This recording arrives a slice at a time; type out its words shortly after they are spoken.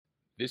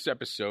This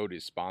episode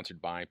is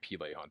sponsored by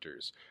Pile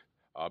Hunters.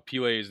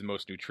 Pile is the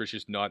most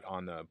nutritious nut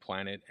on the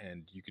planet,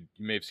 and you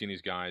may have seen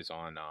these guys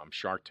on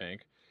Shark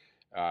Tank.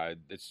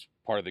 It's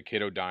part of the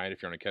keto diet.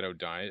 If you're on a keto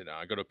diet,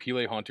 go to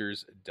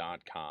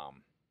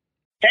pilehunters.com.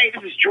 Hey,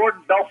 this is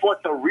Jordan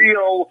Belfort, the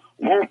real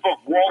Wolf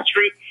of Wall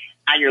Street,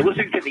 and you're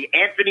listening to the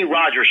Anthony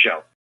Rogers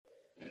Show.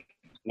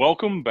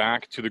 Welcome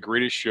back to the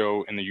greatest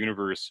show in the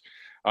universe.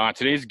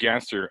 Today's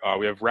guests are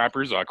we have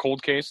rappers,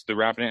 Kold, Kace, the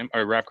rap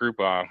group,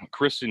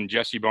 Chris and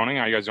Jesse Boning.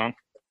 How you guys doing?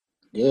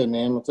 Good,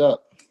 man. What's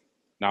up?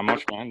 Not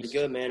much, man.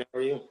 Good, man. How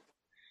are you?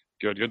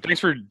 Good. Thanks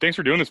for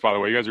doing this, by the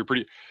way. You guys are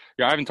pretty.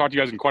 Yeah, I haven't talked to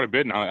you guys in quite a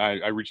bit, and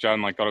I reached out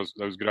and thought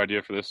that was a good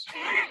idea for this.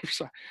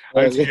 I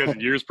haven't seen you guys in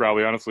years,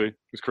 probably. Honestly,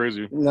 it's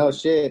crazy. No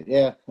shit.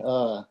 Yeah.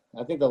 I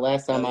think the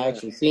last time I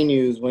actually seen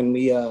you is when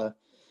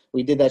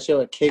we did that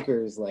show at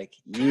Kickers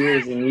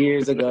years and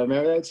years ago.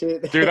 Remember that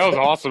shit? Dude, that was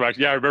awesome.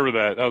 Actually, yeah, I remember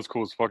that. That was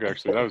cool as fuck.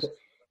 Actually, that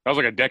was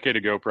like a decade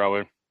ago,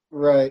 probably.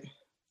 Right.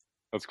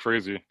 That's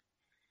crazy.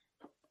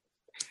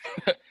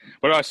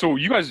 But so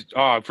you guys,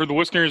 for the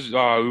listeners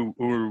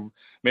who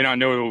may not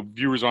know,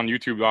 viewers on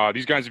YouTube,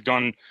 these guys have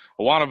done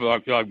a lot of.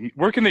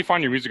 Where can they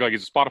find your music?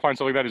 Is it Spotify and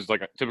stuff like that? Is it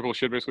like a typical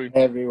shit, basically?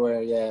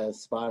 Everywhere, yeah.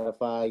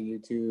 Spotify,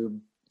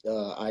 YouTube,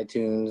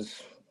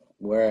 iTunes,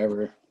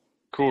 wherever.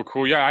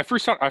 Cool. Yeah, I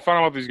found out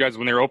about these guys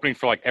when they were opening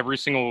for every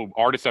single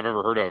artist I've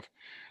ever heard of.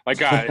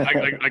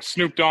 Like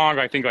Snoop Dogg.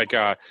 I think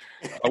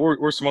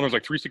we're some others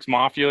like 3 6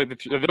 Mafia.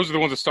 Those are the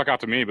ones that stuck out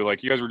to me.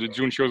 But you guys were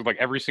doing shows with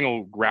every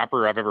single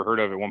rapper I've ever heard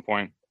of at one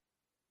point.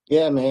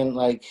 Yeah, man.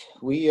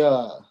 We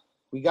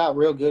got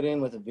real good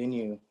in with the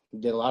venue. We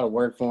did a lot of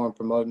work for them,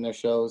 promoting their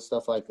shows,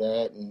 stuff like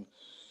that,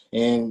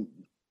 and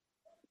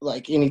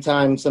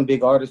anytime some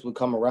big artists would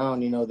come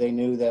around, they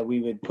knew that we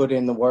would put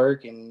in the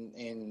work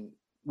and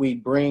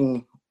we'd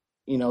bring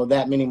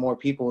that many more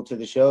people to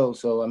the show.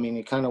 So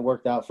it kind of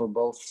worked out for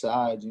both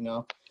sides.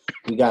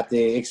 We got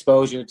the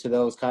exposure to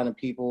those kind of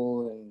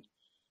people,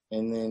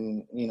 and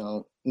then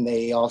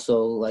they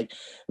also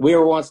we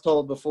were once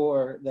told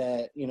before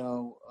that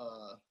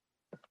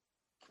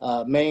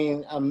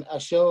a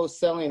show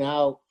selling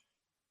out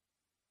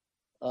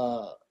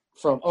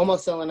from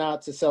almost selling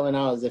out to selling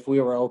out as if we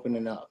were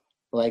opening up.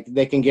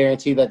 They can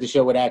guarantee that the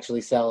show would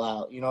actually sell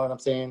out. You know what I'm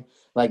saying?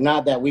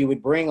 Not that we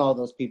would bring all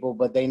those people,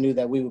 but they knew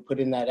that we would put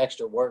in that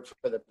extra work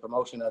for the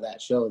promotion of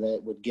that show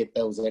that would get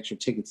those extra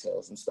ticket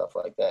sales and stuff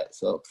like that.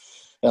 So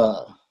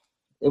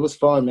it was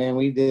fun, man.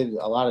 We did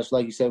a lot of,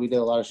 like you said, we did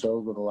a lot of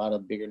shows with a lot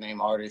of bigger name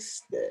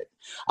artists that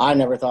I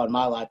never thought in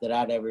my life that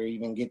I'd ever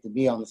even get to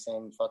be on the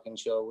same fucking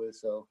show with.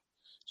 So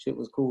shit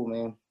was cool,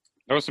 man.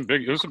 There was some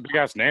big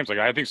ass names.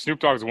 I think Snoop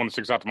Dogg is the one that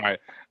sticks out to my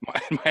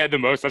head the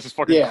most. That's just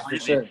fucking crazy.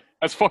 For sure.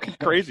 That's fucking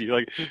crazy.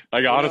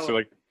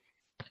 Honestly,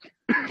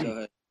 Go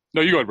ahead.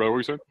 No, you go ahead, bro. What were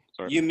you saying?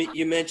 Sorry.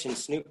 You mentioned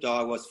Snoop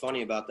Dogg. What's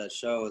funny about that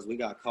show is we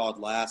got called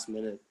last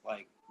minute,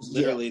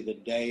 literally the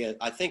day of,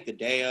 I think the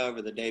day of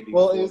or the day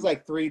before. Well, it was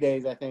 3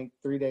 days, I think.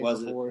 3 days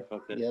was before. It?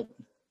 Okay. Yep.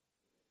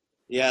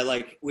 Yeah,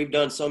 we've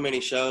done so many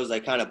shows,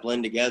 they kind of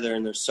blend together,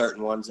 and there's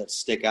certain ones that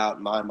stick out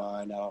in my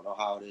mind. I don't know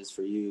how it is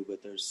for you, but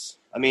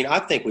I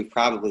think we've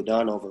probably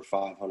done over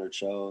 500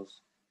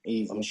 shows.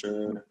 Easy. I'm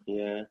sure,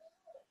 yeah.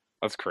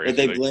 That's crazy.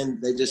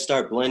 They just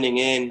start blending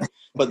in.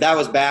 But that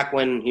was back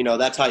when,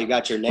 that's how you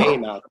got your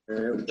name out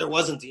there. There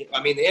wasn't the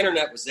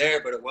internet was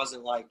there, but it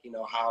wasn't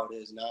how it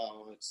is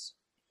now.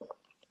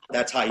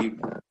 That's how you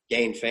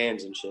gain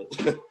fans and shit.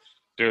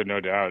 Dude, no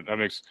doubt.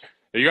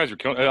 You guys are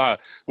killing.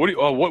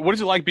 What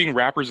is it like being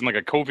rappers in a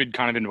COVID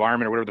kind of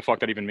environment or whatever the fuck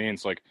that even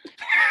means? What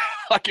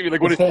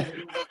is?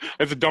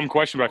 That's a dumb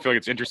question, but I feel like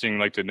it's interesting,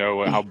 to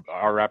know how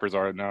our rappers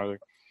are now.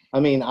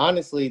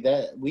 Honestly,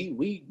 that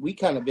we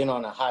kind of been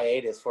on a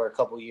hiatus for a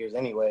couple years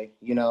anyway.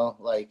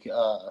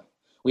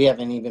 We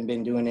haven't even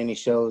been doing any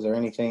shows or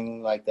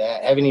anything like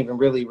that. Haven't even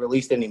really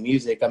released any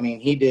music.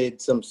 He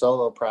did some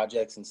solo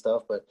projects and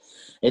stuff, but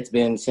it's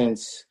been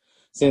since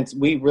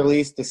we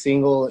released the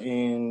single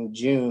in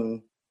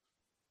June.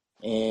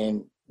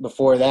 And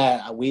before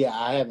that,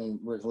 I haven't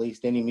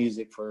released any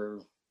music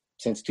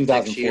since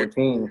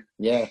 2014.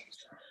 Yeah,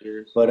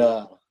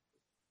 but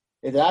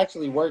it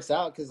actually works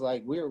out because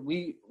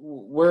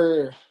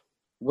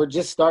we're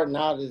just starting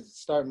out to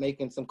start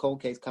making some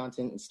Cold Case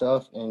content and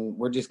stuff, and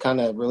we're just kind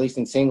of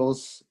releasing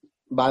singles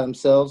by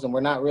themselves, and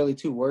we're not really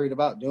too worried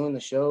about doing the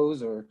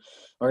shows or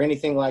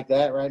anything like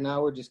that right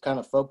now. We're just kind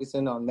of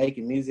focusing on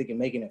making music and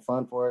making it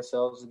fun for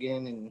ourselves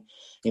again. And,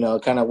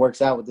 it kind of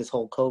works out with this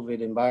whole COVID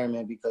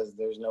environment because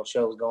there's no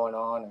shows going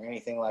on or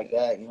anything like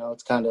that.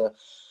 It's kind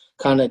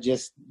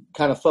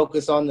of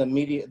focus on the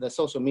media, the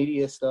social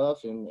media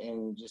stuff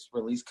and just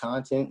release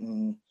content.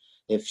 And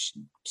if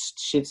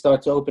shit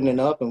starts opening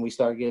up and we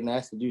start getting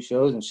asked to do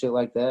shows and shit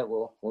like that,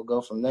 we'll go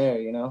from there,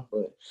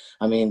 But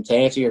to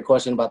answer your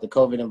question about the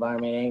COVID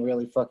environment,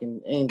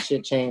 ain't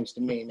shit changed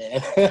to me,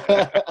 man.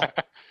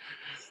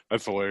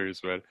 That's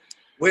hilarious, man.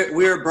 We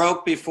were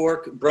broke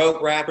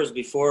rappers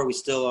before. We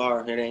still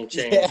are. It ain't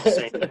changed.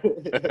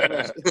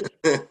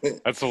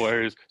 That's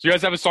hilarious. So you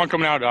guys have a song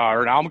coming out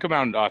or an album coming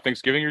out on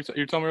Thanksgiving?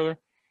 You're telling me earlier.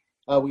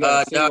 We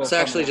got a No, single it's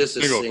actually coming out. just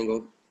a Single.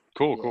 single.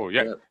 Cool.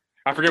 Yeah. Yep.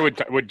 I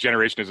forget what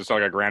generation is this.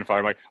 Like a grandfather.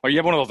 I'm like, oh, you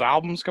have one of those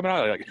albums coming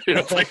out? Like, you know,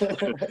 it's like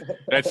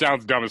that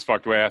sounds dumb as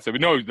fuck the way I said. But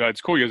no,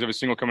 it's cool. You guys have a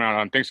single coming out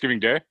on Thanksgiving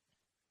Day.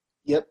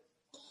 Yep.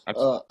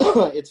 That's-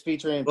 It's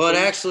featuring. Well,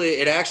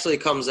 it actually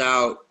comes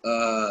out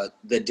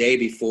the day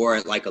before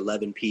at like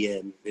 11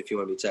 p.m. if you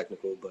want to be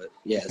technical. But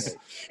yes,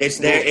 it's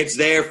there. It's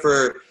there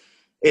for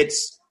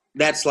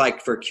that's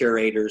like for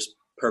curators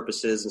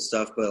purposes and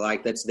stuff. But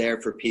like that's there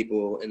for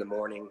people in the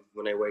morning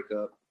when they wake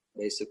up,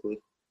 basically.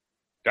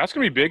 That's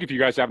gonna be big if you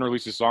guys haven't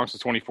released a song since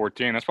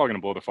 2014. That's probably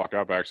gonna blow the fuck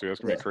up. Actually,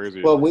 that's gonna be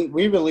crazy. Well,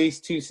 we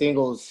released 2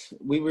 singles.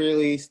 We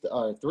released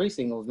 3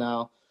 singles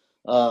now.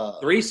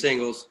 3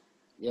 singles.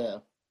 Yeah.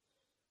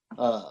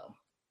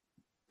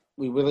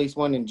 We released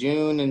one in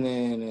June and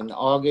then in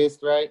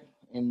August, right?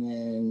 And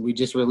then we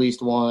just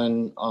released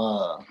one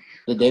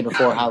the day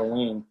before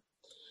Halloween.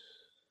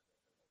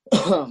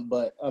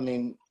 But I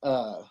mean,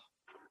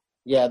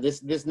 yeah,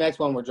 this next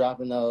one we're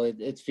dropping though,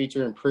 it's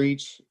featuring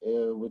Preach,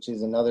 which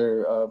is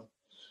another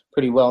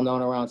pretty well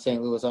known around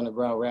St. Louis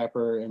underground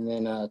rapper, and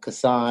then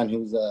Kace,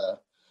 who's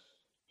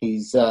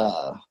he's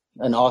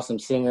an awesome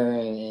singer,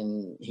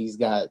 and he's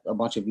got a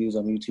bunch of views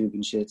on YouTube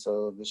and shit.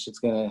 So this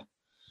shit's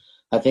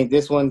I think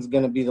this one's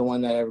gonna be the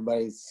one that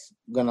everybody's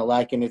gonna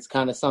like, and it's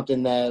kind of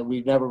something that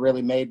we've never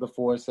really made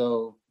before.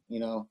 So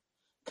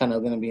kind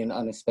of gonna be an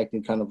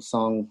unexpected kind of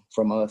song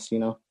from us,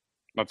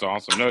 That's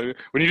awesome. No,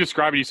 when you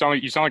describe it, you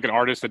sound like an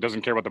artist that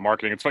doesn't care about the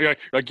marketing. It's funny,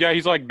 like yeah,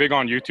 he's like big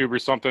on YouTube or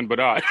something, but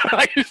right.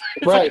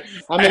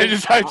 I mean, it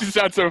just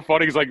sounds so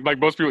funny. It's like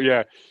most people,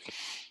 yeah.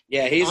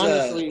 Yeah, he's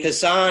honestly,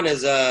 Kace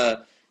is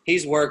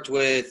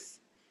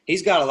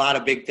he's got a lot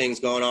of big things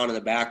going on in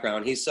the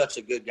background. He's such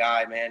a good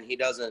guy, man. He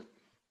doesn't.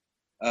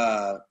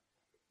 I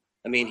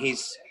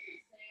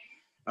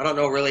don't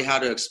know really how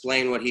to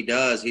explain what he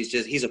does.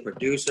 He's a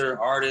producer,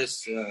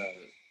 artist,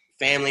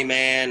 family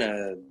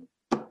man.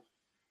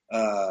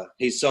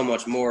 He's so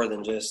much more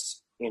than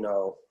just,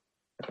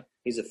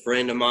 he's a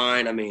friend of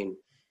mine. I mean,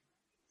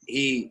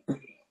 he's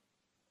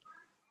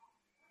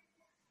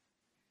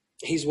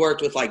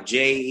worked with like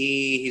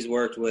J.E. He's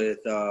worked with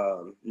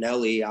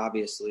Nelly,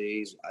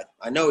 obviously.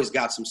 I know he's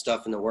got some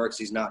stuff in the works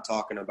he's not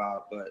talking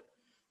about, but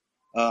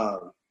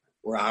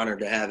we're honored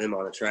to have him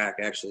on the track,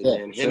 actually. Yeah,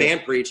 man. Him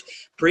and Preach.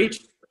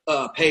 Preach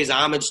pays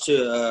homage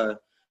to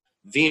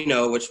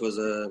Vino, which was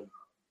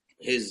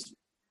his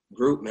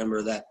group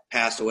member that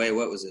passed away.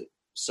 What was it?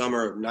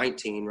 Summer of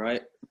 19,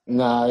 right?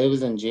 No, it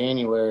was in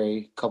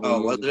January.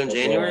 Was it in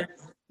January?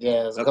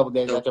 Yeah, it was a couple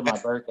days after my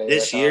birthday.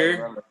 This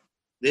year?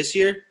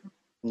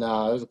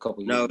 No, it was a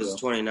couple years ago. No, it was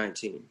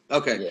 2019.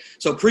 Okay. Yeah.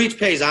 So Preach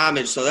pays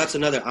homage, so that's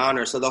another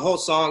honor. So the whole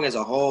song as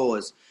a whole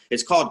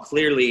it's called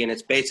Clearly, and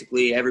it's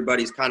basically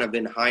everybody's kind of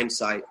in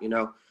hindsight,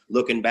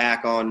 looking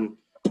back on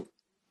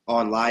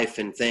life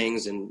and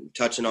things and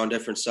touching on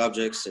different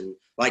subjects. And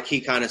like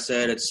he kind of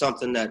said, it's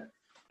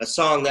a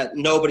song that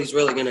nobody's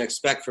really going to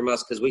expect from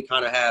us because we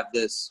kind of have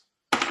this,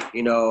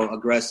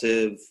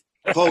 aggressive.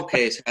 Cold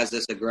Case has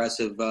this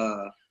aggressive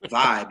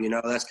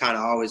vibe, That's kind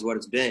of always what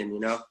it's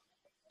been,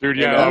 Dude,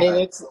 yeah. I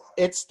mean,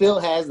 it still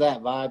has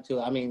that vibe to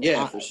it. I mean,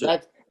 yeah, for sure.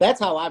 That's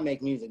how I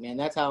make music, man.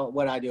 That's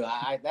what I do.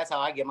 That's how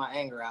I get my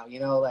anger out,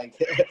 like.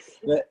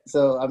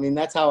 So I mean,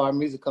 that's how our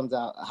music comes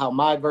out. How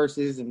my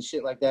verses and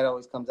shit like that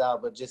always comes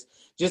out. But just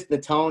the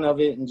tone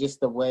of it and just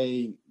the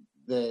way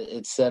that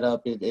it's set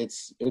up,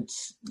 it's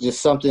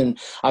just something.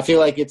 I feel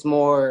like it's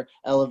more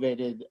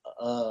elevated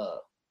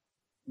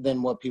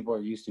than what people are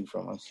used to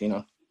from us,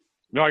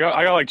 No, I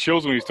got like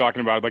chills when he was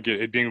talking about like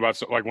it being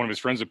about like one of his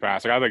friends that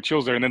passed. Like, I got like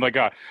chills there, and then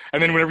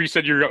whenever you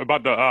said you're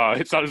about the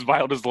it's not as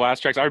violent as the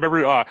last tracks. I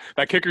remember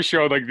that Kicker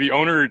show, like the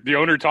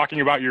owner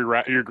talking about your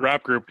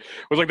rap group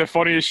was like the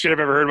funniest shit I've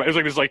ever heard. It was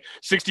like this like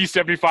 60,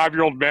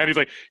 75-year-old man. He's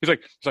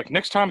like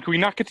next time can we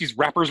not get these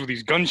rappers with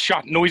these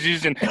gunshot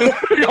noises and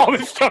all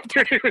this stuff,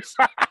 dude?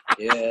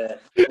 Yeah.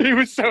 He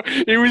was so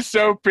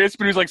pissed,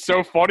 but he was like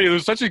so funny. It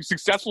was a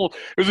successful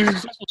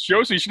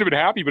show, so he should have been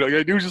happy. But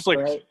like, he was just like.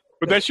 Right.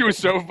 But that shit was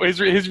so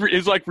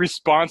his like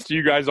response to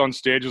you guys on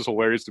stage was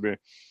hilarious to me.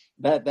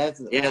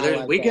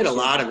 We get a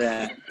lot of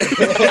that.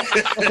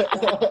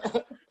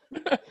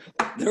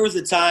 There was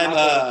a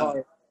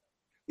time.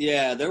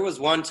 There was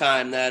one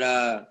time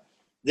that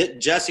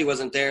Jesse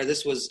wasn't there.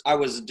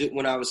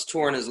 When I was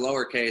touring as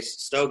Lowercase.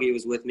 Stogie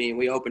was with me, and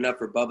we opened up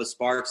for Bubba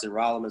Sparks in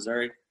Rolla,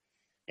 Missouri.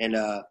 And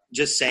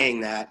just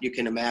saying that, you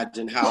can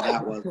imagine how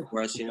that was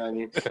for us. You know what I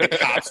mean? The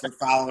cops were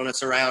following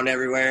us around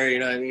everywhere. You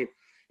know what I mean?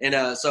 And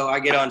so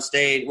we get on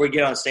stage, we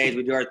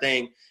do our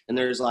thing, and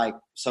there's like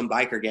some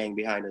biker gang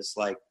behind us,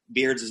 like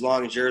beards as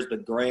long as yours,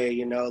 but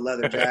gray,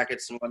 leather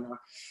jackets and whatnot.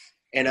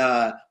 And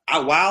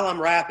while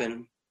I'm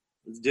rapping,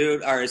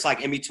 dude, or it's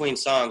like in between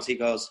songs, he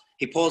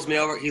pulls me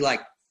over, he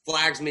like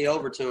flags me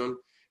over to him, and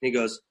he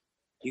goes,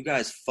 "You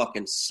guys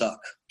fucking suck."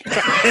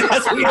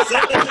 That's what he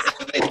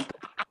said.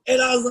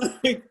 And I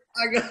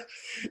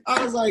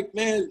was like,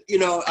 man,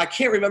 I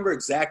can't remember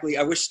exactly.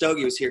 I wish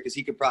Stogie was here because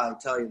he could probably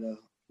tell you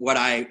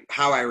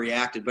how I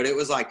reacted. But it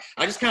was like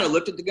I just kind of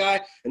looked at the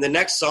guy, and the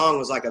next song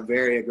was like a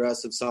very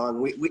aggressive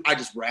song. I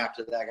just rapped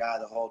at that guy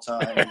the whole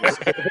time.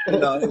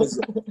 It was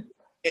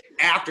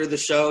after the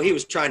show, he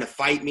was trying to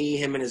fight me,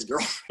 him and his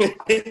girlfriend.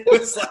 It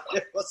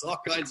was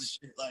all kinds of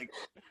shit. Like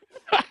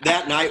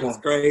that night was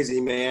crazy,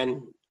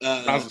 man.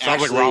 Sounds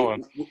like Rollo.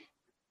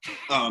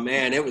 Oh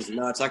man, it was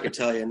nuts. I could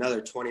tell you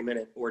another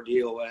 20-minute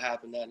ordeal what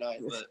happened that night,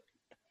 but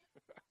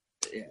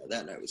yeah,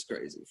 that night was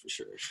crazy for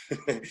sure.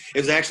 It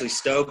was actually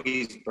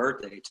Stokey's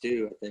birthday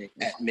too, I think,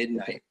 at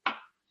midnight.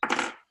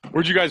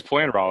 Where'd you guys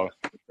play in Rollo?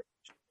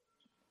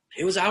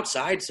 It was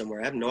outside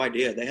somewhere. I have no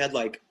idea. They had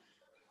like,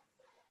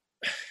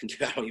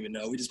 dude, I don't even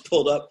know. We just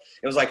pulled up.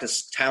 It was like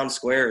this town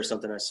square or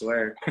something, I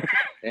swear.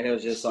 And it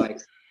was just like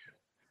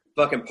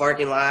fucking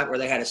parking lot where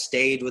they had a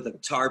stage with a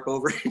tarp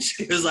over it.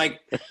 It was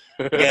like,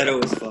 ghetto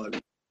as fuck.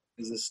 It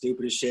was the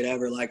stupidest shit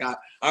ever. Like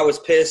I was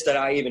pissed that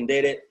I even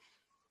did it.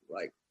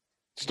 Like,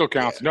 still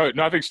counts. Yeah.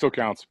 No, I think still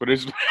counts. But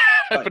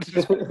but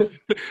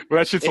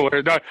that shit's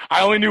hilarious. No,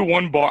 I only knew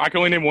one bar. I can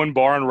only name one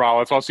bar in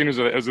Raleigh. That's all I've seen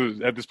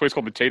at this place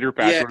called the Tater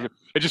Patch. Yeah.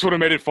 It just would have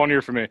made it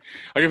funnier for me.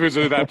 Like if it was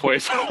at that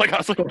place. Like I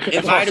was like,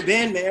 it might have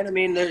been, man. I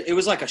mean, it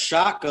was like a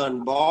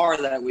shotgun bar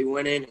that we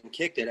went in and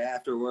kicked it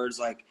afterwards.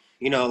 Like,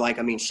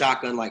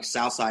 shotgun like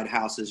Southside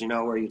houses,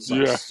 where it's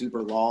like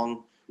super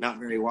long, not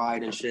very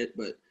wide and shit.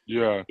 But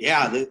I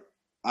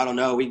don't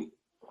know. We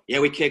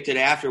kicked it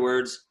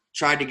afterwards.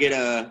 Tried to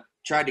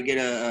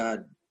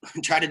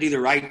do the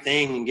right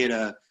thing and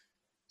get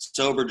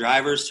sober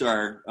drivers to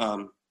our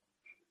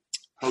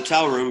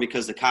hotel room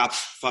because the cops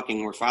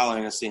fucking were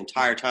following us the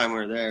entire time we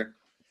were there,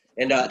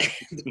 and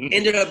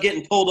ended up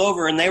getting pulled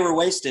over and they were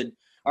wasted.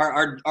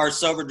 Our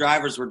sober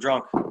drivers were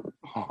drunk,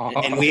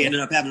 and we ended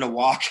up having to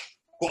walk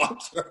to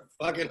our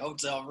fucking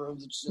hotel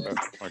rooms and shit.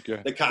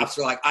 Okay. The cops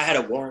were like, I had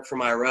a warrant for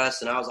my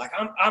arrest, and I was like,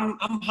 I'm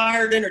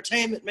hired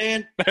entertainment,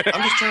 man.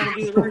 I'm just trying to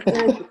do the right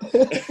thing.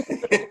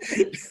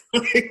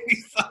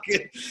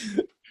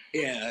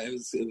 Yeah, it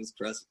was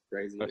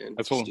crazy, man.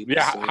 That's cool.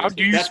 Yeah, how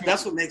do you?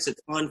 That's what makes it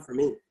fun for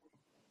me.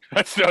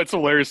 That's a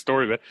hilarious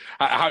story, man.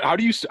 How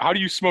do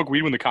you smoke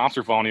weed when the cops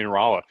are following you in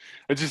Rolla?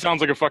 It just sounds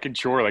like a fucking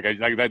chore. Like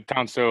that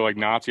sounds so like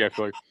Nazi. I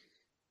feel like.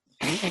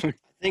 I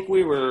think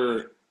we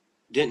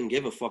didn't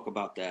give a fuck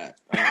about that.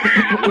 We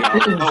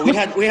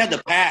had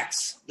the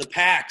packs. The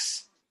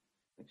packs.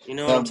 You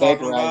know what I'm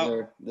talking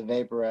about? The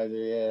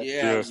vaporizer, yeah.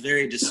 Yeah, it was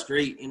very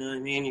discreet. You know what I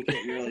mean? You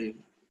couldn't really.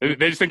 They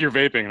just think you're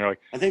vaping. They're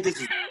like, I think this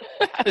is.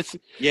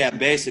 Yeah,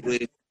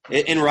 basically,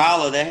 in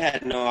Rolla, they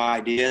had no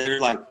idea. They're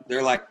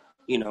like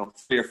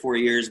 3 or 4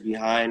 years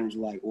behind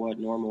like what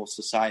normal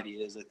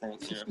society is. I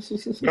think. Yeah.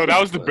 No, that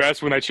was the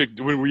best when that chick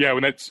when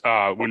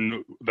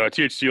the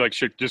THC like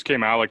shit just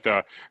came out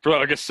for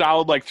like a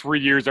solid like 3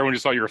 years. Everyone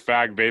just thought you were a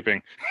fag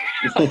vaping.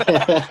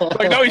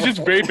 Like no, he's just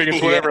vaping.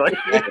 It's whatever. Like,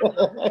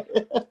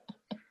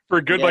 for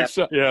a good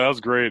that was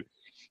great.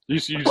 You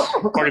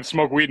fucking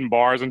smoke weed in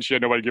bars and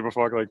shit. Nobody give a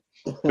fuck. Like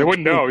they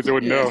wouldn't know. They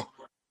wouldn't know.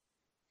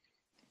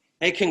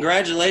 Hey,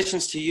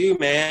 congratulations to you,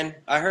 man.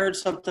 I heard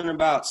something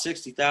about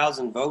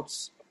 60,000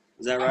 votes.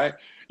 Is that right?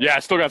 Yeah, I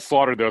still got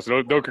slaughtered though,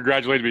 so don't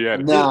congratulate me yet.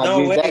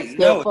 No dude, that's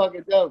still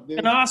fucking dope,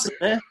 dude. Awesome,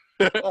 man.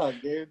 Oh,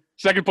 dude.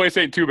 Second place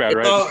ain't too bad,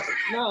 right?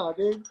 No,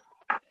 dude.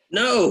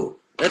 No,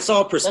 that's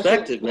all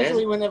perspective, man.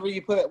 Especially whenever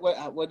you put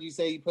what do you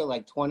say? You put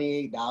like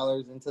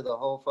 $28 into the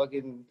whole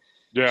fucking.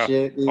 Yeah,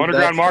 shit, dude,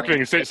 underground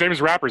marketing, same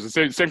as rappers. It's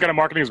same kind of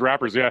marketing as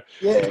rappers. Yeah,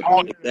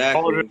 all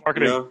marketing.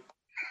 You know?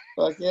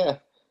 Fuck yeah,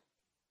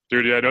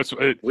 dude. Yeah, no,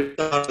 we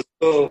thought it was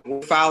cool.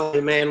 We followed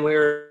it, man. We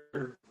were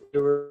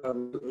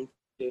doing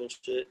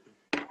shit.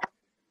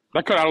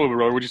 That cut out a little bit,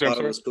 brother. What'd you say?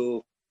 It was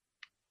cool.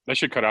 That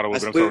shit cut out a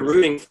little bit. We were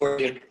rooting for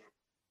you,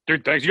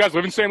 dude. Thanks. You guys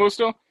live in St. Louis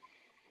still?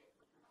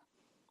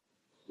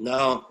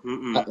 No,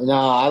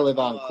 no. I live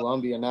out in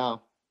Columbia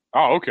now.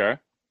 Oh, okay.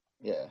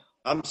 Yeah.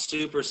 I'm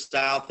super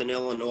south in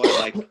Illinois,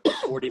 like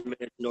 40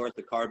 minutes north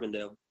of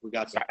Carbondale. We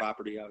got some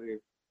property out here.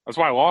 That's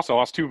why I lost. I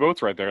lost 2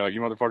 votes right there. Like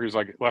you motherfuckers,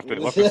 like left the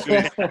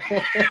city.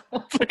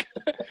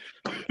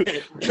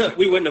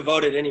 We wouldn't have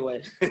voted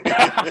anyway.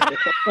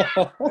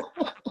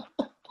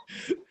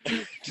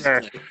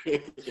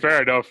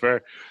 Fair enough.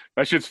 Fair.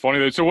 That shit's funny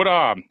though. So what?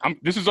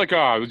 This is like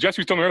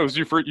Jesse was telling me earlier. This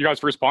is you guys'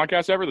 first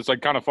podcast ever. That's like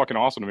kind of fucking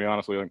awesome to me,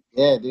 honestly. Like,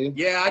 yeah, dude.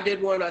 Yeah, I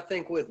did one. I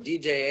think with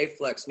DJ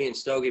A-Flex, me and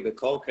Stogie, but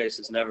Cold Case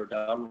has never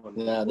done one.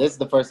 Yeah, this is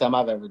the first time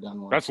I've ever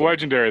done one. That's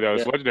legendary though.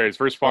 It's legendary. It's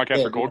first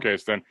podcast for Cold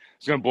Case. Then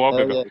it's gonna blow up.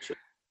 If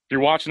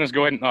you're watching this,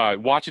 go ahead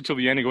and watch it till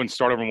the end and go ahead and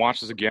start over and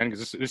watch this again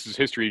because this is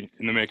history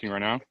in the making right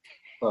now.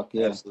 Fuck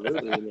yeah.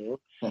 Absolutely, man.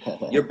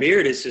 Your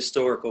beard is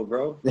historical,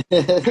 bro.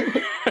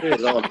 It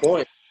is on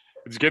point.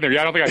 It's getting there.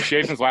 Yeah, I don't think I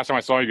shaved since last time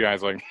I saw you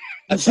guys. Like,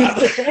 oh, shit.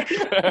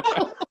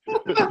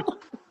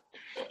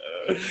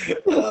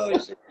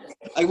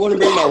 I want to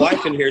bring my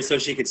wife in here so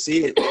she could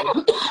see it.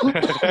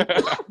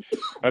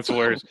 That's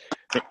hilarious.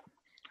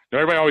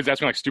 Everybody always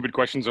asks me like stupid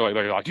questions. They're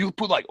like, "Do you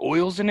put like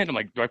oils in it?" I'm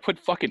like, "Do I put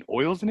fucking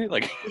oils in it?"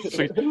 Like,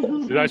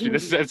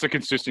 it's a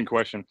consistent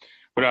question.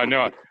 But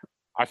no,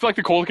 I feel like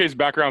the Cold Case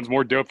background's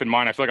more dope than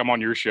mine. I feel like I'm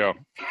on your show.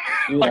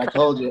 Dude, I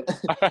told you.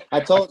 I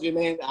told you,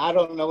 man. I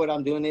don't know what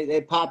I'm doing.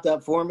 It popped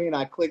up for me, and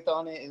I clicked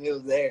on it, and it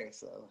was there.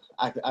 So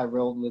I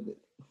rolled with it.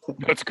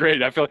 That's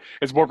great. I feel like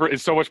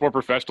it's so much more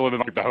professional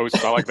than like the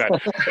host. I like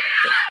that.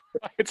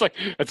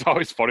 It's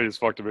always funny as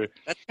fuck to me.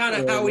 That's kind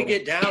of how we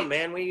get down,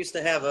 man. We used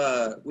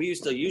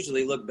to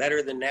usually look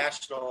better than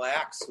national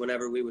acts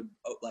whenever we would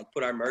like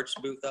put our merch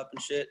booth up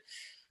and shit.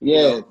 Yeah.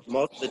 You know,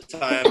 most of the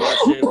time our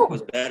shit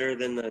was better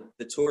than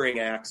the touring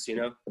acts, you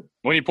know.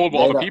 When you pulled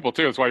all the people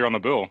too, that's why you're on the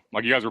bill.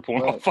 Like you guys were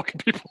pulling all the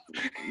fucking people.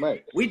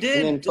 Right. We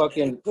did. And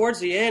then towards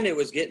the end, it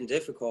was getting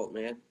difficult,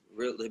 man.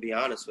 Really, to be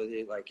honest with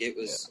you, like it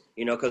was,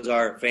 you know, because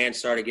our fans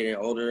started getting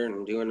older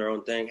and doing their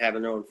own thing,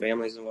 having their own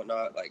families and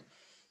whatnot. Like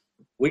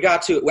we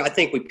got to, I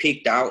think we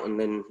peaked out, and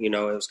then you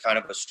know it was kind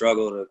of a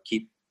struggle to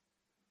keep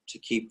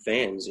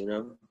fans, you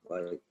know.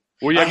 Like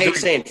I hate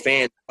saying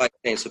fans, I like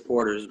saying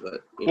supporters,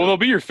 but they'll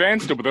be your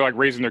fans still, but they're like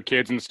raising their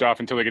kids and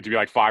stuff until they get to be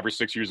like 5 or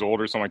 6 years old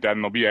or something like that,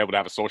 and they'll be able to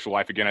have a social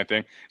life again. I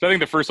think. So I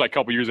think the first like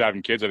couple years of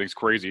having kids, I think is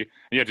crazy, and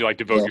you have to like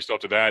devote yourself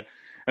to that.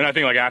 And I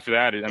think like after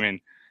that,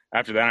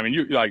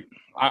 you like.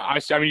 I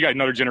mean, you got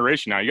another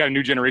generation now. You got a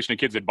new generation of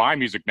kids that buy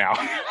music now.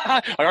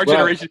 Like our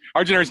generation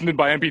didn't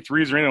buy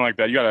MP3s or anything like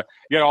that. You got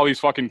all these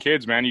fucking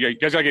kids, man. You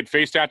guys gotta get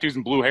face tattoos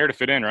and blue hair to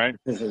fit in, right?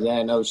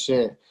 Yeah, no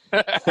shit.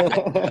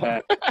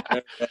 But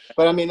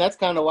I mean, that's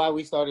kind of why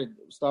we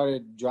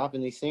started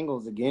dropping these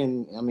singles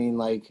again. I mean,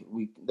 like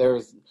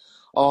there's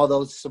all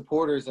those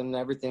supporters and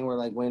everything. We're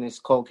like, when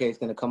is Cold Case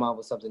gonna come out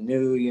with something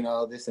new? You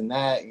know, this and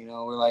that. You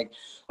know, we're like,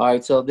 all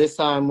right, so this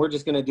time we're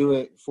just gonna do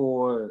it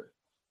for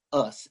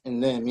us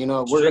and them, you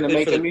know. We're going to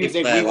make the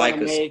music we want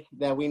to make,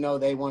 that we know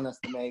they want us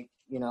to make,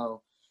 you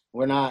know.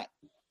 We're not,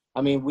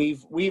 I mean,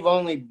 we've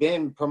only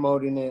been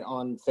promoting it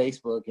on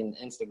Facebook and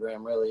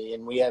Instagram, really,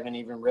 and we haven't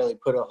even really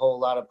put a whole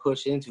lot of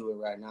push into it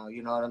right now,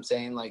 you know what I'm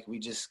saying? Like, we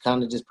just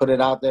kind of just put it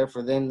out there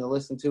for them to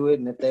listen to it,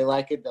 and if they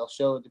like it, they'll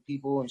show it to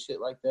people and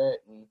shit like that,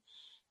 and,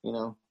 you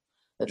know,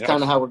 that's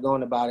kind of how we're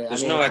going about it.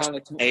 There's no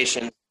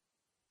expectation.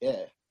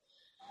 Yeah.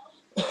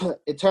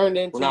 It turned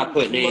into we're not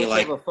putting any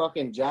like of a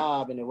fucking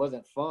job, and it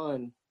wasn't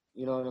fun.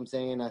 You know what I'm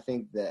saying? I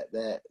think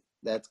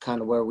that's kind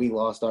of where we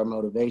lost our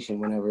motivation.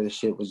 Whenever the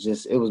shit was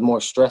it was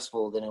more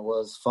stressful than it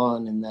was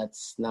fun, and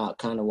that's not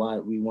kind of why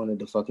we wanted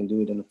to fucking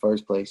do it in the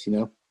first place. You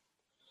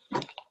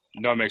know?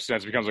 No, it makes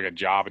sense. It becomes like a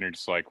job, and you're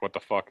just like, what the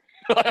fuck?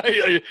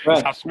 Right.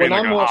 When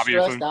I'm more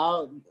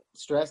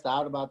stressed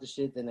out about the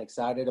shit than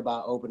excited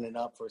about opening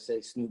up for, say,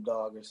 Snoop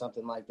Dogg or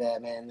something like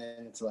that, man,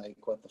 then it's like,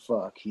 what the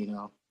fuck, you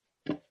know?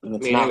 And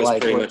it's I mean, it was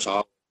like pretty much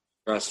all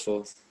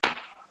stressful.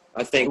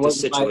 I think the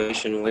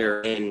situation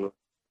we're in,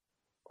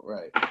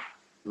 right?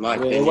 My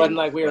opinion, it wasn't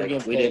like we were getting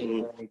paid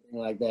or anything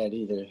like that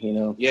either, you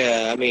know.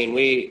 Yeah, I mean,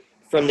 we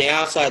from the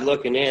outside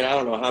looking in, I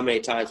don't know how many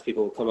times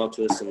people will come up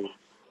to us and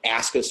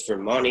ask us for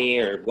money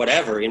or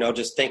whatever, you know,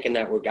 just thinking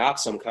that we got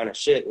some kind of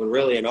shit. When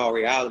really, in all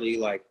reality,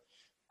 like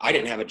I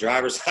didn't have a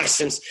driver's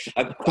license.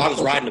 I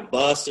was riding a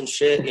bus and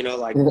shit, you know,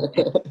 like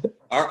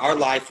our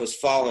life was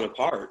falling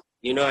apart.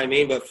 You know what I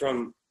mean? But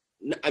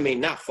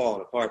not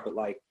falling apart, but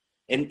like,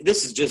 and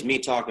this is just me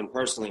talking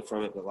personally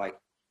from it, but like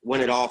when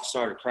it all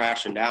started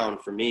crashing down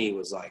for me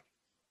was like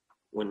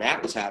when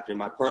that was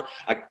happening.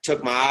 I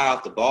took my eye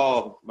off the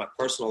ball. My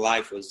personal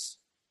life was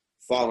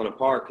falling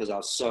apart because I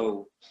was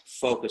so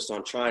focused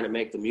on trying to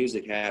make the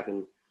music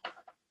happen.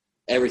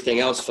 Everything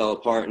else fell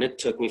apart, and it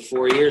took me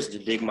 4 years to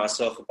dig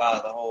myself up out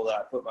of the hole that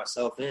I put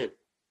myself in.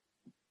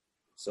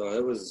 So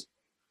it was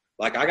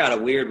like I got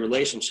a weird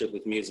relationship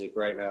with music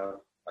right now.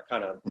 I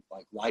kind of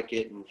like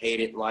it and hate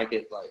it and like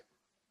it, like.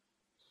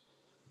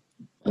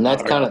 And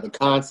that's kind of the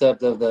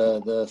concept of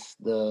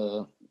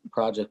the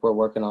project we're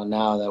working on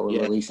now that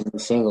we're releasing the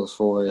singles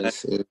for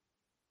is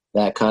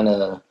that kind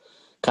of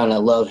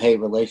love-hate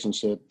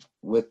relationship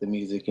with the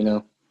music, you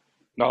know.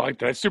 No, like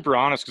that's super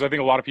honest because I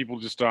think a lot of people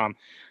just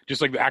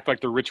like act like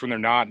they're rich when they're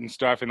not and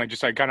stuff, and like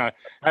just like kind of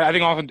I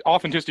think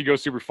authenticity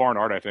goes super far in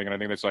art. I think, and I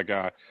think that's like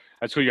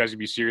that's who you guys can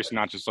be serious and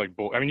not just like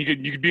I mean,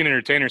 you could be an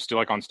entertainer still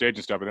like on stage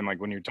and stuff, but then like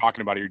when you're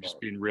talking about it, you're just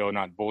being real and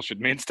not bullshit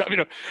me and stuff. You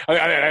know,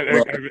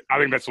 I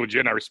think that's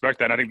legit. And I respect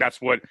that. And I think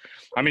that's what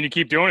I mean. You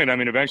keep doing it. I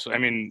mean, eventually, I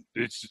mean,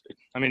 it's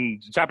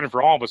happening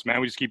for all of us, man.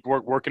 We just keep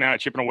working at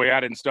it, chipping away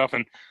at it and stuff,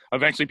 and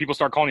eventually people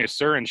start calling you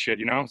sir and shit.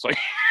 You know, it's like.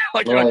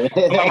 Like,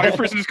 my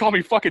person just called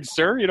me fucking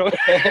sir, you know.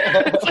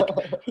 It's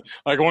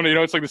like one, you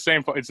know, it's like the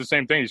same. It's the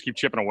same thing. You just keep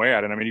chipping away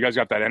at it. I mean, you guys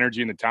got that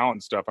energy and the talent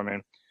and stuff. I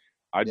mean,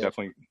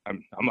 definitely.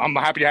 I'm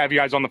happy to have you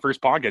guys on the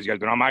first podcast, you guys.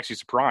 But I'm actually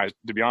surprised,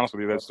 to be honest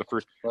with you. That's the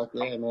first. Fuck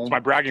yeah, man. It's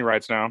my bragging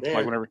rights now. Yeah.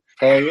 Like whenever.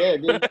 Hell yeah,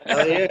 dude.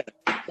 Hell yeah.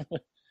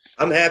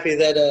 I'm happy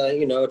that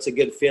you know, it's a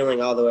good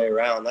feeling all the way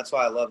around. That's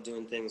why I love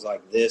doing things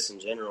like this in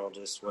general.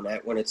 Just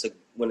when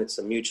it's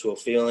a mutual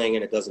feeling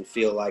and it doesn't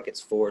feel like it's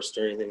forced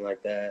or anything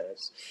like that.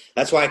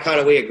 That's why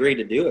we agreed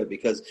to do it,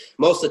 because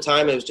most of the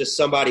time it was just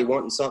somebody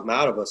wanting something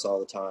out of us all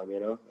the time.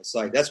 You know, it's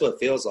like that's what it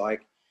feels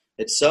like.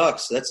 It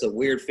sucks. That's a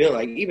weird feeling.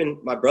 Like even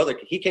my brother,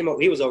 he came up.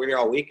 He was over here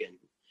all weekend,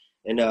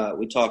 and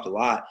we talked a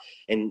lot.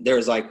 And there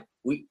was like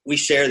we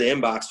share the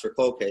inbox for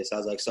Cold Case. I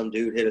was like, some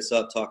dude hit us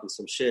up talking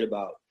some shit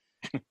about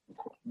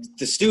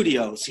the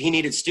studios. He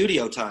needed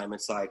studio time.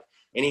 It's like,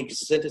 and he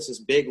sent us this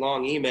big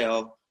long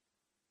email,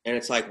 and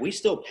it's like, we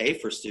still pay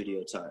for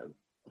studio time.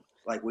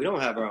 Like, we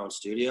don't have our own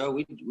studio.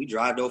 We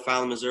drive to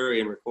O'Fallon, Missouri,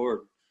 and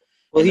record.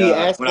 Well, And, he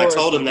asked when for I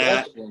told him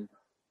that.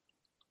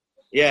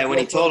 Yeah, when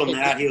he That's told what him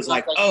that, he was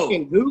like, you "Oh,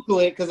 can Google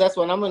it because that's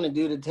what I'm going to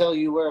do to tell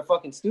you where a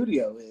fucking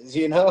studio is."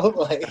 You know,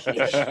 like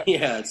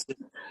yeah."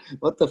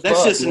 what the fuck?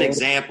 That's just an man?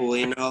 example,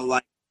 you know.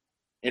 Like,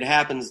 it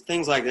happens.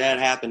 Things like that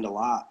happened a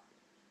lot,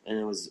 and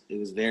it was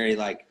very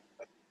like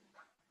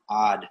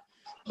odd.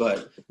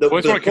 But the Well,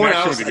 it's one point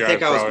connection I with you think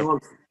guys, I was probably.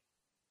 going.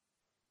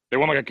 They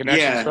want like a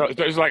connection. Yeah. So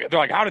it's like they're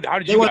like, how did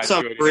They you want guys do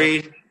something it? You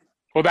know? free.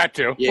 Well, that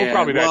too. Yeah, Well,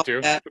 probably well, that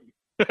too. that-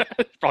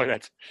 Probably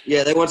that.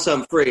 Yeah, they want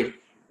something free.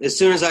 As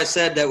soon as I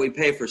said that we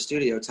pay for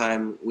studio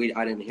time,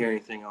 I didn't hear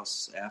anything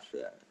else after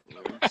that. You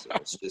know? So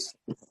it's just,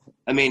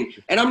 I mean,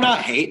 and I'm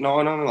not hating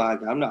on them.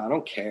 Like, I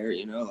don't care.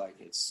 You know, like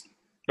it's.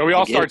 No, we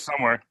all get start it.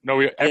 somewhere. No,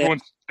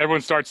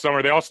 everyone starts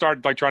somewhere. They all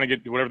start like trying to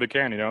get whatever they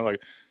can. You know, like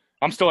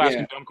I'm still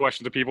asking dumb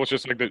questions to people. It's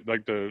just like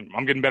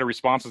I'm getting better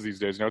responses these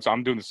days. You know, so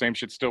I'm doing the same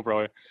shit still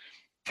probably.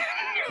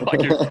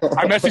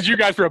 I messaged you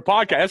guys for a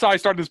podcast. That's how I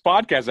started this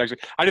podcast. Actually,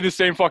 I did the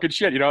same fucking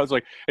shit. You know, it's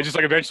just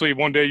like eventually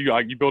one day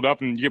you build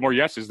up and you get more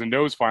yeses than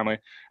nos finally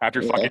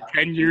after fucking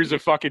 10 years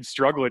of fucking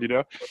struggling. You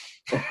know,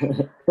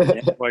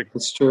 like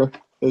It's true.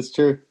 It's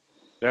true.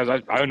 yeah,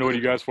 I don't know what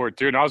you guys for it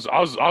too. And I was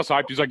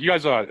hyped. He's like, you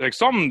guys like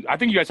something. I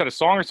think you guys had a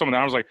song or something.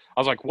 And I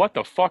was like, what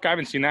the fuck? I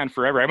haven't seen that in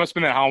forever. I must have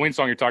been that Halloween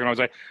song you're talking about.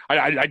 I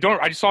was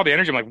like, I just saw the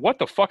energy. I'm like, what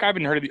the fuck? I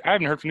haven't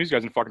heard from these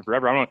guys in fucking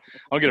forever.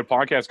 I'll get a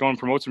podcast going,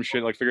 promote some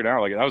shit, like figure it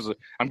out. Like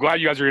I'm glad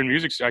you guys are in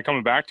music,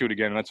 coming back to it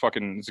again. And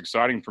it's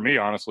exciting for me,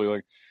 honestly.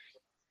 Like,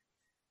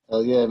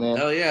 Hell yeah, man.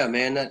 Hell yeah,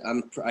 man.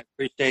 I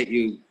appreciate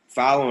you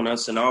following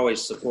us and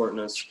always supporting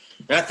us.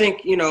 And I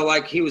think, you know,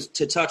 like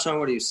to touch on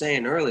what he was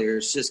saying earlier,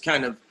 it's just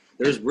kind of,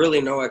 there's really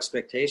no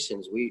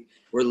expectations.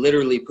 We're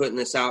literally putting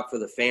this out for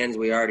the fans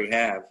we already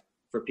have,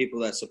 for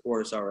people that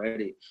support us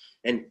already.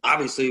 And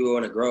obviously we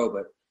want to grow,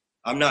 but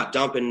I'm not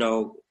dumping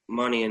no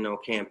money in no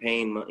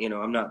campaign. You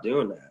know, I'm not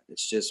doing that.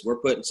 It's just we're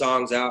putting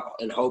songs out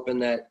and hoping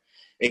that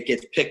it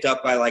gets picked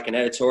up by like an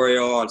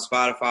editorial on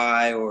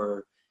Spotify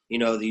or, you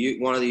know,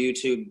 one of the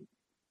YouTube,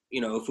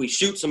 you know, if we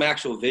shoot some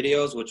actual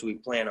videos, which we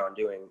plan on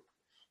doing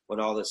when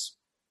all this,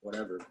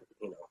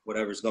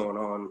 whatever's going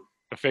on,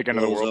 the fake end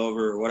of the world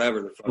over or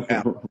whatever the fuck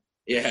happened.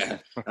 Yeah.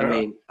 I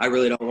mean, I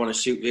really don't want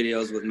to shoot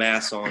videos with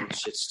masks on.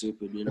 Shit's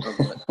stupid, you know.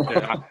 But,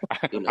 yeah,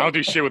 you know. I don't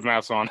do shit with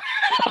masks on.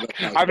 I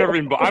haven't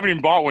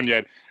even bought one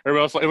yet.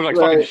 Everybody else,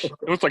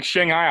 it was like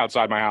Shanghai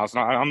outside my house,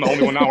 and I'm the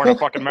only one not wearing a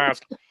fucking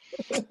mask.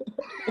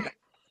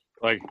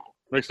 Like,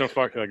 makes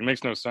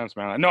no sense,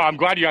 man. No, I'm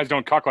glad you guys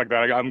don't cuck like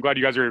that. I'm glad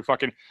you guys are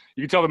fucking.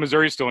 You can tell the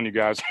Missouri's still in you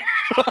guys.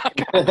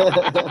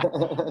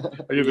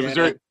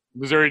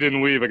 Missouri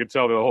didn't leave. I could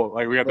tell the whole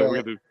we had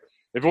the.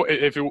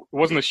 If it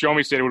wasn't the show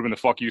me state, it would have been the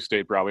fuck you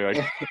state probably.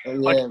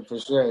 Yeah, for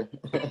sure.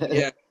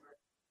 Yeah,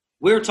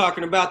 we were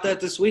talking about that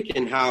this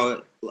weekend.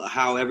 How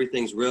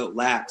everything's real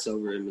lax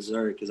over in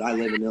Missouri because I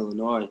live in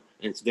Illinois and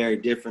it's very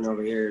different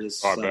over here.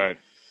 It's bad.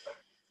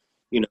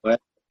 You know,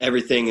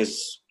 everything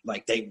is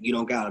like you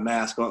don't got a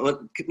mask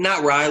on.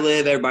 Not where I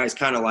live. Everybody's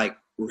kind of like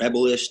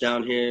rebellish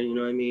down here. You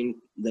know what I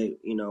mean? But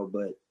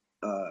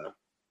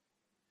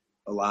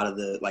a lot of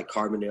the like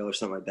Carbondale or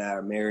something like that,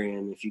 or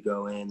Marion, if you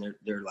go in,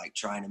 they're like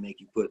trying to make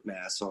you put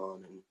masks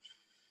on,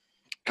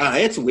 and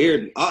it's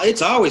weird.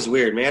 It's always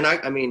weird, man.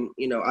 I mean,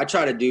 you know, I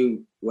try to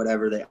do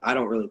whatever I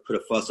don't really put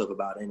a fuss up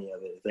about any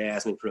of it. If they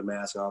ask me to put a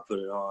mask on, I'll put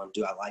it on.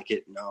 Do I like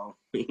it? No.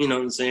 You know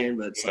what I'm saying?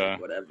 But it's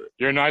like, whatever.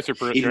 You're a nicer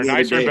person. You're a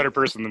nicer and better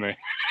person than me.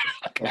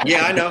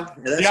 Yeah, I know.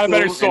 You got a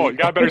better soul. You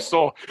got a better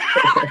soul.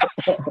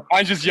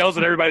 Mine just yells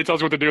at everybody,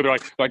 tells me what to do. They're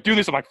like, do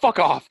this. I'm like, fuck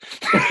off.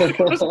 I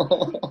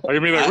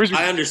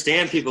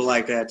understand people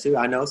like that too.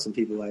 I know some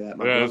people like that.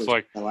 It's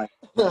like, I like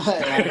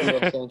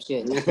same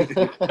shit.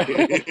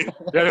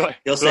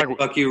 He'll say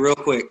fuck you real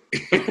quick.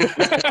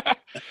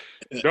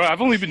 No,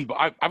 I've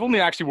only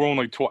actually worn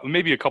like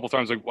maybe a couple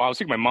times. Like, I was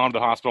taking my mom to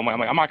the hospital. I'm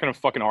like, I'm not gonna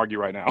fucking argue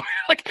right now.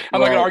 I'm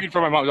not gonna argue for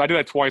my mom. I did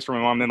that twice for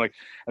my mom. And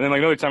then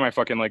another time I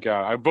fucking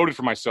I voted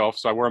for myself,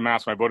 so I wore a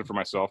mask when I voted for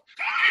myself.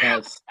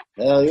 Yes.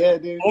 Hell yeah,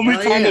 dude. Only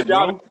time they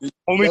got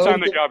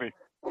me.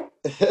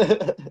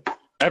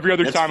 Every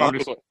other time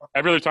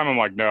I'm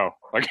like, no.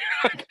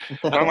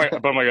 I'm like,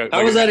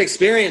 how was that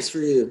experience for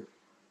you?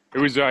 It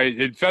was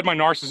it fed my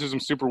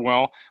narcissism super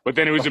well, but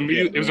then it was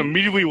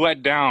immediately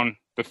let down.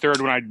 The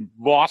third one I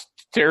lost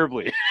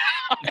terribly.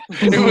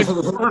 It was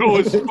brutal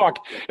as fuck.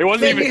 It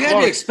wasn't even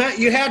close.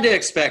 You had to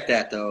expect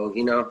that though.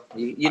 You know,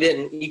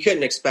 you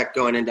couldn't expect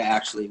going in to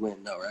actually win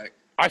though, right?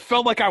 I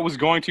felt like I was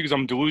going to because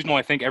I'm delusional.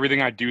 I think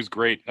everything I do is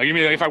great. Like, I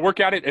mean, if I work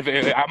at it,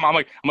 I'm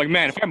like,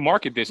 man, if I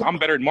market this, I'm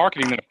better at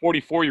marketing than a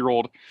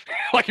 44-year-old.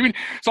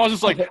 So I was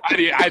just like,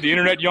 I had the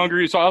internet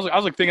younger, so I was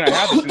like thinking I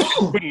had this,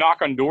 and couldn't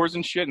knock on doors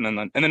and shit. And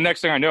then the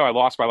next thing I know, I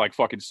lost by like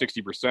fucking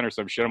 60% or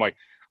some shit. I'm like,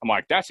 I'm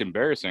like, that's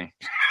embarrassing.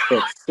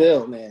 But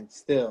still, man,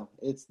 it's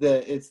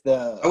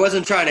the. I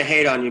wasn't trying to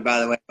hate on you, by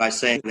the way, by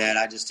saying that.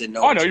 I just didn't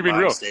know Oh, what no, your you're being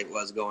mind real. state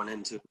was going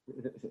into.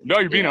 No,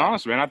 you're being Yeah.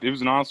 honest, man. It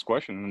was an honest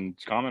question and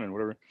it's comment and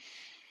whatever.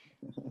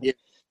 Yeah.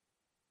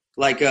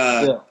 Like,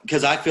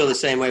 because I feel the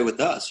same way with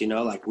us, you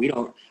know, like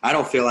I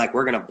don't feel like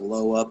we're going to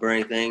blow up or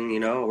anything, you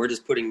know, we're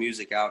just putting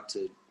music out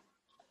to.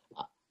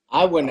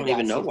 I wouldn't I don't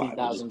have even got know why, we're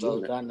 60,000 just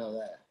doing votes. it. I know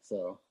that.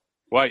 So.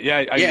 Well,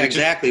 yeah. Yeah,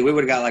 exactly. We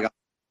would have got like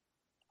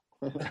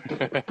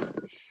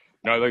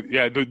No, like,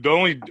 yeah, the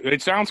only,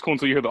 it sounds cool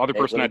until you hear the other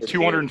person had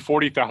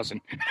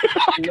 240,000.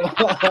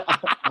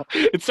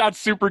 It sounds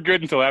super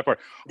good until that part.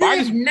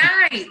 Good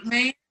night,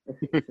 man.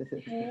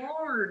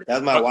 Lord.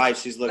 That's my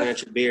wife. She's looking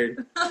at your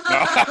beard.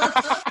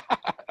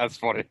 That's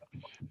funny.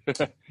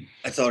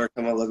 I told her,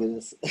 come on, look at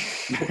this.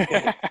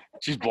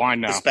 She's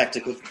blind The now.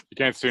 spectacle. You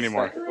can't see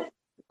anymore.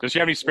 Does she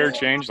have any spare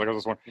change? Like I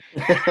was just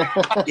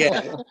wondering.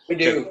 Yeah, we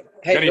do.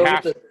 Hey, Any go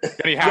half,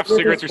 with any half go with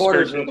cigarettes the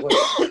or spare?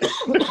 quarters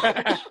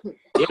real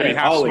quick. Any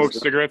half always. smoked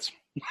cigarettes?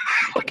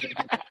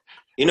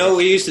 You know what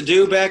we used to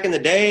do back in the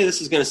day?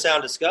 This is going to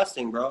sound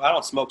disgusting, bro. I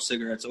don't smoke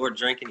cigarettes or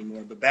drink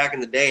anymore. But back in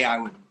the day,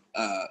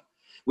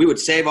 we would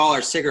save all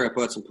our cigarette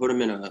butts and put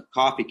them in a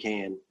coffee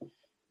can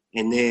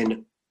and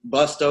then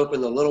bust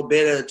open the little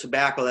bit of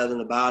tobacco that's in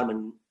the bottom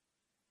and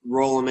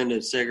roll them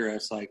into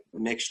cigarettes, like a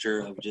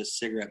mixture of just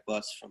cigarette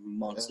butts from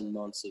months and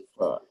months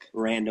of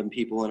random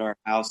people in our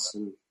house.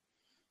 And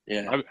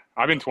yeah,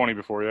 I've been 20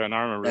 before, yeah, and I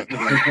remember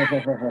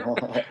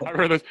I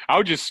remember this. I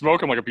would just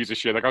smoke them like a piece of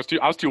shit. Like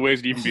I was too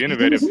lazy to even be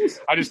innovative.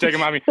 I just take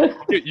them. I mean,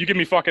 you give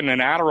me fucking an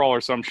Adderall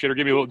or some shit, or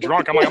give me a little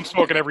drunk. I'm like, I'm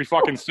smoking every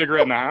fucking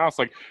cigarette in the house,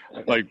 like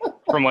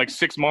from like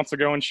 6 months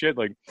ago and shit.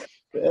 Like,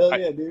 hell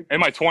yeah, dude. In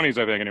my 20s,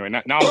 I think. Anyway,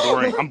 now I'm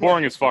boring. I'm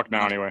boring as fuck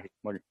now. Anyway,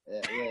 like,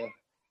 Yeah.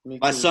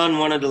 my son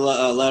wanted to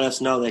let us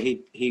know that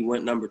he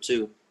went number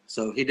 2,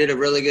 so he did a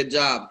really good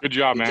job. Good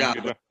job, man.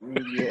 Good job.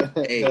 Yeah.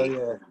 Hey. Hell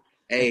yeah.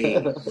 Hey,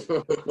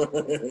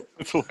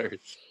 That's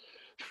hilarious.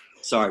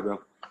 sorry,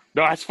 bro.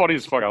 No, that's funny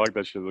as fuck. I like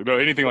that shit. Like, no,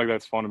 anything like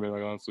that's fun to me.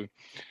 Like honestly,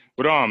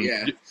 but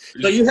Yeah.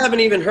 So you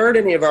haven't even heard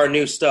any of our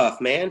new stuff,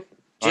 man?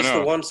 I Just know.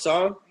 the one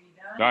song?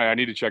 No, I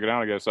need to check it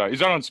out. I guess is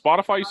that on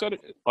Spotify? You said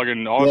it, like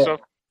in all that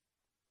stuff.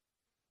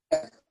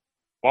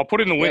 Well, I'll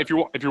put it in the link.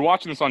 If you're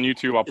watching this on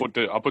YouTube, I'll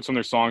put some of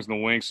their songs in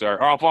the links, or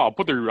I'll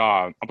put their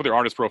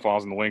artist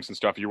profiles in the links and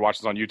stuff. If you're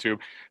watching this on YouTube,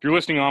 if you're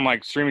listening on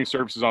like streaming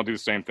services, I'll do the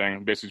same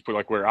thing. Basically, just put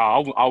like where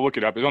I'll look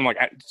it up. It's on like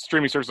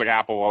streaming services like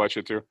Apple, all that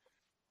shit too.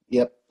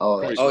 Yep.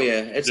 Oh yeah,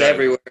 it's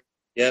everywhere.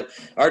 Yep.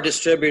 Our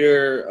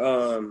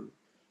distributor,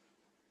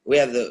 we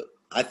have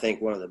I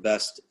think one of the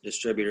best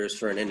distributors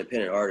for an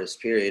independent artist,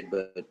 period.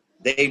 But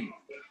they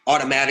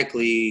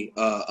automatically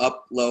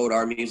upload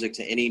our music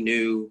to any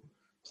new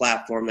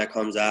platform that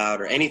comes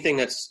out, or any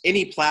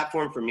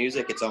platform for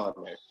music, it's on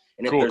there.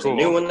 And if there's a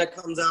new one that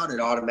comes out, it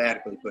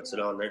automatically puts it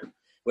on there.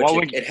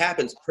 Which it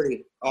happens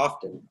pretty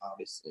often,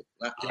 obviously.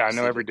 Yeah, I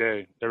know every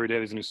day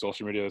there's a new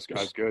social media. This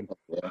guy's good.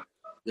 Yeah.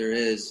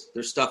 There's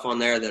stuff on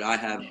there that I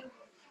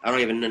don't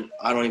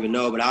even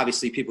know, but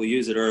obviously people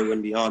use it or it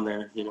wouldn't be on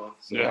there, you know.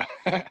 So. Yeah.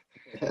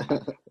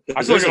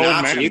 I feel like an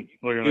old man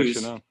looking at that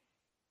shit now.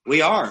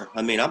 We are.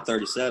 I mean, I'm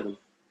 37,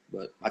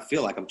 but I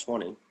feel like I'm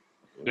 20.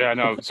 Yeah,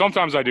 no.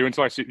 Sometimes I do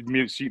until I see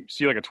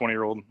like a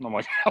 20-year-old. I'm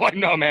like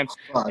no, man.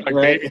 Like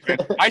right. babies, man.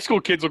 High school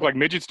kids look like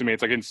midgets to me.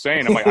 It's like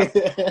insane. I'm like,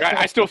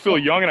 I still feel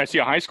young, and I see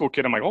a high school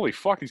kid. I'm like, holy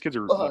fuck, these kids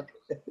are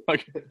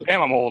like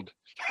damn, I'm old.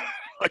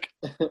 Like,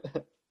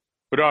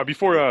 but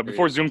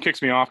before Zoom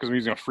kicks me off because I'm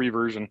using a free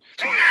version,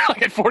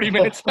 like at 40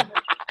 minutes.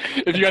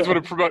 If you guys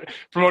want to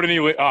promote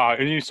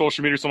any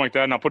social media or something like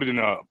that, and I'll put it in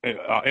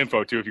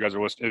info too if you guys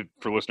are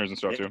for listeners and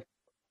stuff too.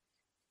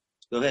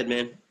 Go ahead,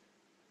 man.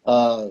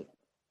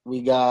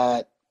 We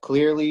got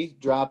Clearly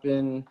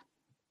dropping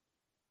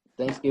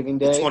Thanksgiving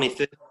Day. The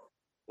 25th.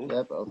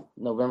 Yep,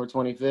 November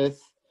 25th.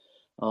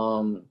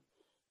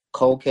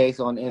 Kold Kace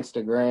on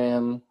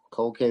Instagram,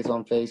 Kold Kace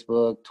on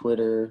Facebook,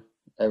 Twitter,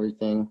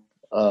 everything.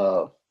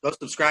 Go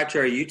subscribe to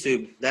our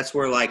YouTube. That's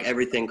where like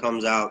everything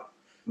comes out.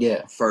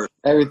 Yeah, first.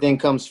 Everything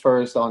comes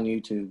first on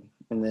YouTube,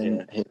 and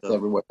then hits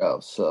everywhere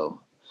else. So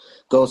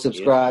go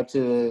subscribe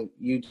to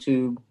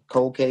YouTube,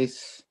 Kold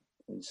Kace.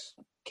 It's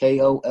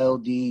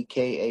KOLDKACE.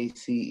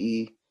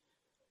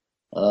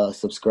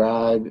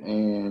 Subscribe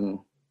and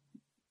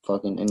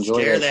fucking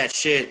enjoy. Share that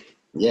shit.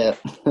 Yeah.